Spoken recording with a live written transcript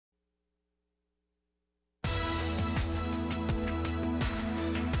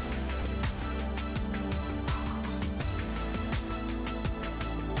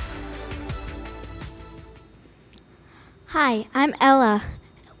Hi, I'm Ella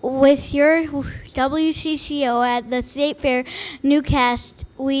with your WCCO at the State Fair newscast.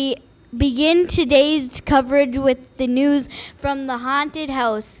 We begin today's coverage with the news from the haunted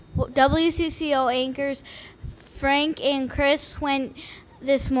house. WCCO anchors Frank and Chris went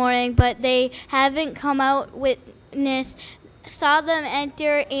this morning, but they haven't come out. Witness saw them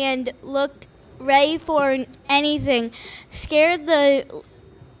enter and looked ready for anything. Scared the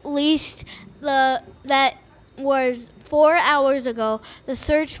least that was 4 hours ago. The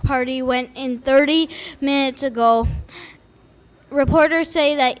search party went in 30 minutes ago. Reporters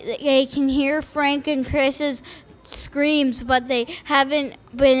say that they can hear Frank and Chris's screams, but they haven't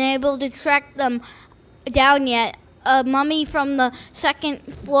been able to track them down yet. A mummy from the second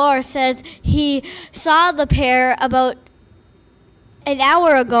floor says he saw the pair about an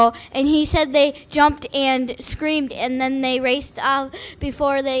hour ago, and he said they jumped and screamed, and then they raced off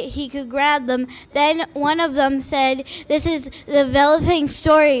before he could grab them. Then one of them said, "This is the developing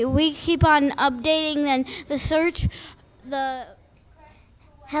story. We keep on updating." Then the search,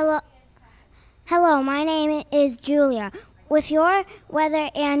 Hello, my name is Julia. With your weather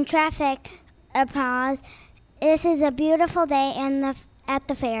and traffic pause, this is a beautiful day at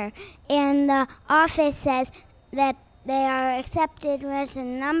the fair, and the office says that they are accepted with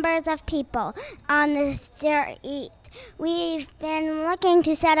numbers of people on the street. We've been looking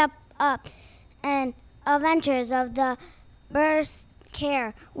to set up an adventures of the birth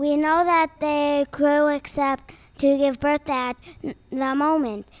care. We know that they could accept to give birth at the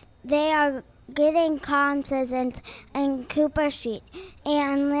moment. They are getting concerts in Cooper Street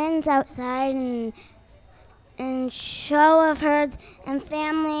and Lynn's outside and show of herds and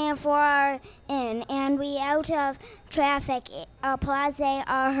family for our in, and we out of traffic plaza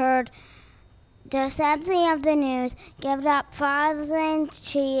are heard. The sensing of the news give up frozen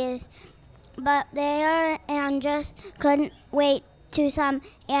cheese, but they are and just couldn't wait to some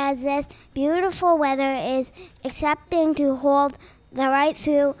as this beautiful weather is accepting to hold the right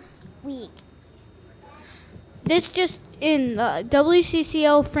through week. This just in,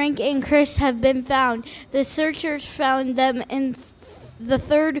 WCCO, Frank and Chris have been found. The searchers found them in the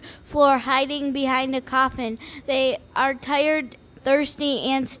third floor, hiding behind a coffin. They are tired, thirsty,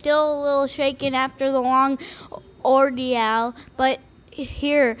 and still a little shaken after the long ordeal, but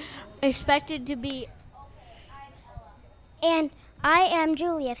here, expected to be. And I am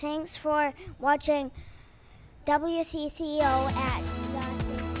Julia. Thanks for watching WCCO at